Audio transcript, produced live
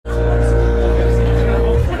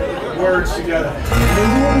words together.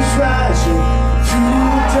 Moon's rising through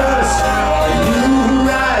the dust, a new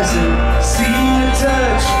horizon, see and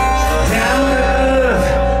touch, down to earth,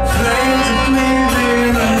 flames are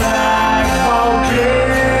blazing like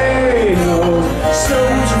volcanoes,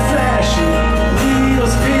 stones are flashing,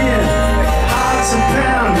 wheels spin, hearts are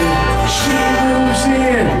pounding, she moves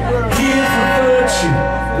in, here for virtue,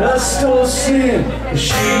 lust or sin,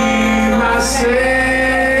 she my savior.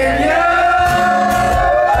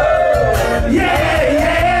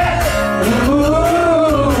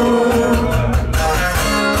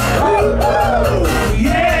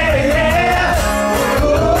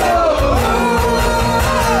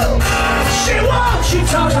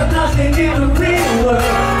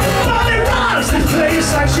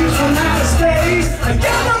 Like she's from outer space. I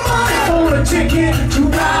got my money for a ticket to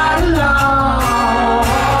ride along.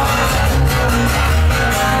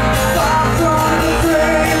 Far from the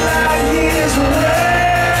grave like years away.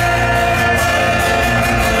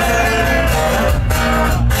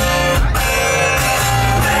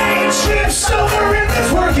 Plane ships over in this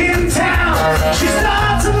working town. She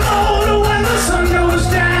starts a motor when the sun goes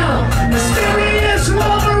down. Mysterious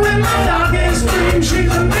lover in my darkest dream.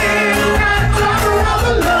 She's a midnight driver of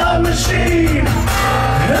a love machine.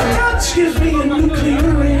 Her touch gives me a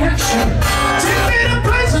nuclear reaction. Take me to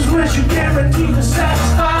places where she guaranteed to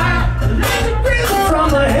satisfy. Electric rhythm from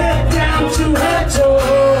her head down to her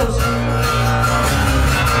toes.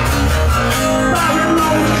 By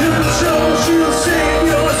remote control, she'll save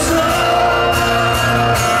your soul.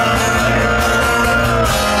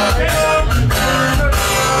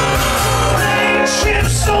 Plane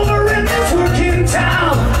ships over in this working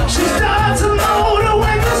town. She starts a motor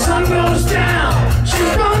when the sun goes down. She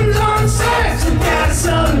runs on sex and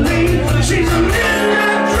gasoline. She's a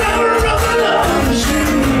midnight driver of a love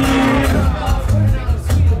machine.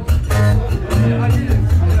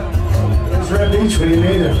 That's Red Beach when you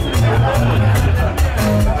need it.